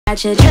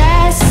Got your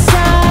dress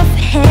off,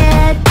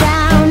 head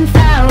down,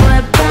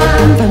 power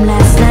bomb from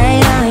last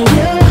night on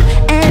you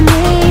and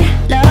me.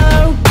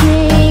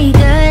 Low-key,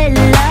 good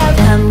love,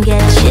 come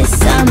get you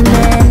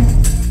something.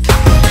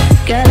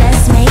 Girl,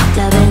 let's make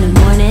love in the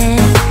morning.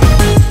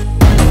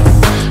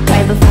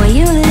 Right before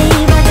you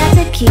leave, I got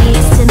the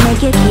keys to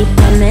make you keep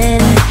coming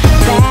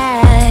back.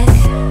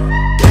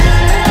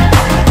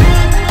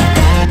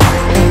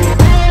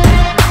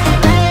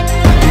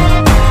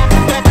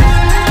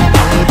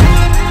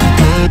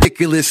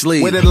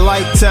 With a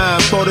lifetime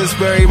for this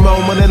very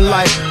moment in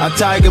life, I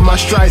tiger my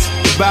stripes,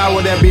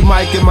 devour every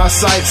mic in my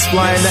sights.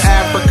 Flying to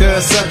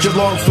Africa, such a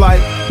long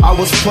flight. I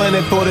was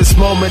planning for this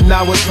moment,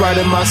 now it's right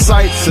in my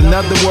sights. In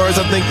other words,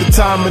 I think the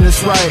timing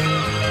is right.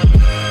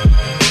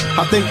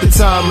 I think the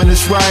timing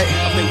is right.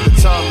 I think the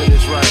timing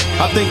is right.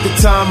 I think the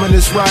timing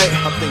is right.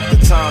 I think the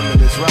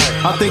timing is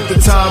right. I think the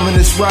timing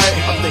is right.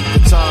 I think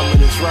the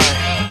timing is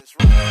right.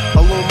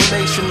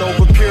 Illumination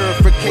over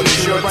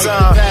purification. Your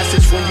time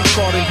passage when you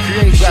caught in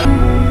creation.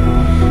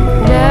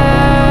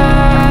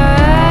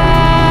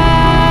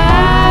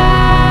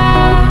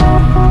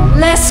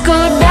 Let's go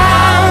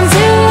down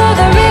to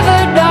the river,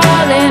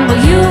 darling,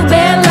 where you've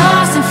been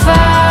lost and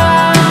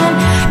found.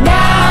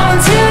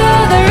 Down to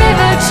the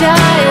river,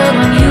 child,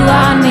 when you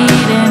are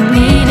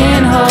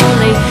needing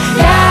holy.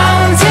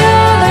 Down to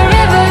the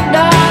river,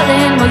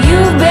 darling, where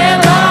you've been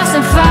lost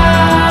and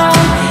found.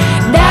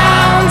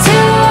 Down to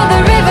the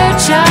river,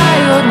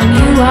 child, when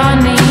you are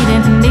needing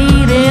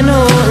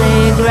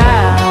holy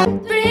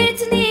ground.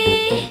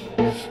 Brittany,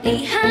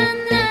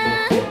 Rihanna,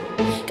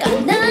 got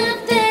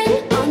nothing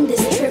on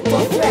this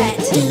triple threat.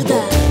 Do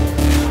the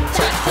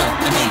threat from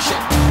the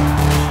nation.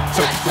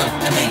 Threat from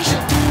the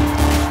nation.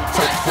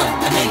 Threat from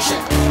the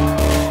nation.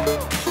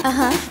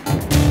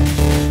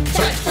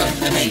 Threat from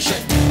the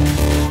nation.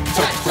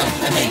 Threat from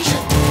the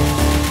nation.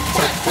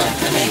 Threat from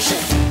the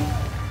nation.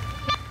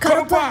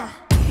 Copa.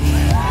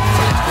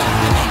 Threat from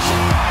the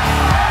nation.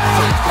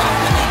 Threat from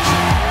the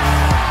nation.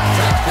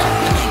 Threat from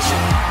the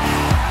nation.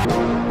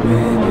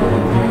 When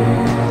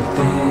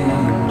everything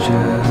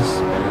just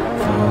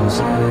falls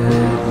at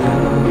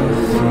your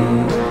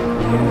feet,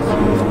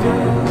 you've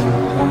been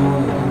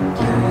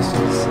hopeless,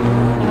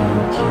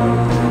 unlucky,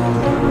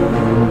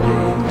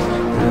 lonely.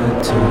 The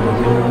toe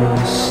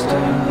you're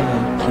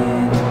stuck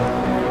in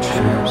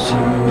traps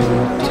you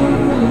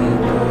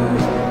deeper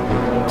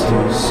to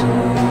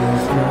see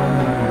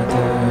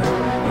further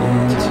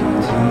into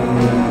the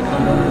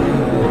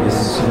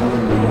abyss of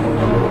you.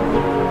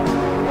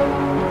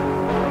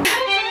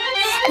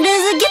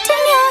 Does it get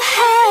in your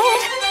head?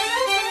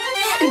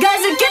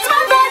 Does it get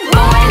my blood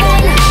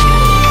boiling?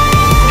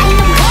 And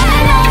I'm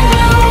calling on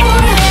blue.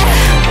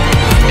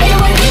 It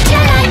would hit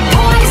you like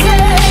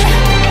poison.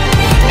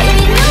 If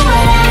you knew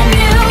what I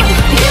knew,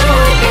 you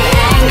would be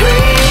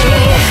angry.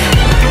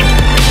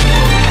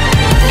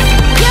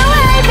 You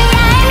would be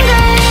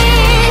angry.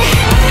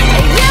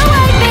 You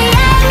would be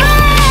angry.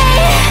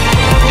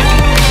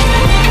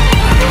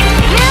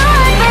 You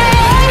would be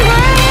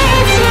angry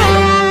too.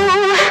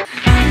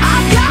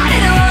 I've got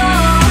it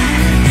all,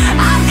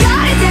 I've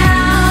got it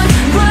down,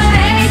 but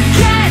they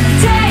can't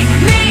take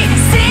me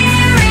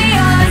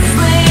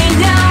seriously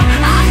now.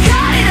 I've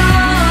got it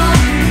all,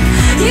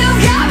 you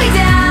got me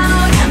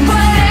down,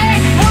 but they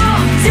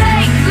won't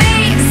take me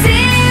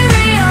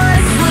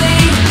seriously.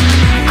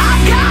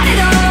 I've got it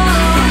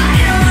all,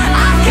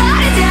 I've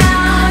got it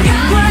down,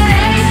 but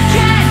they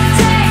can't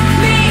take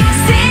me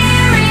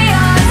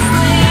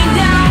seriously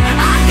now.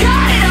 I've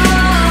got it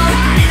all,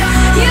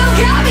 you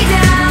got me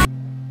down.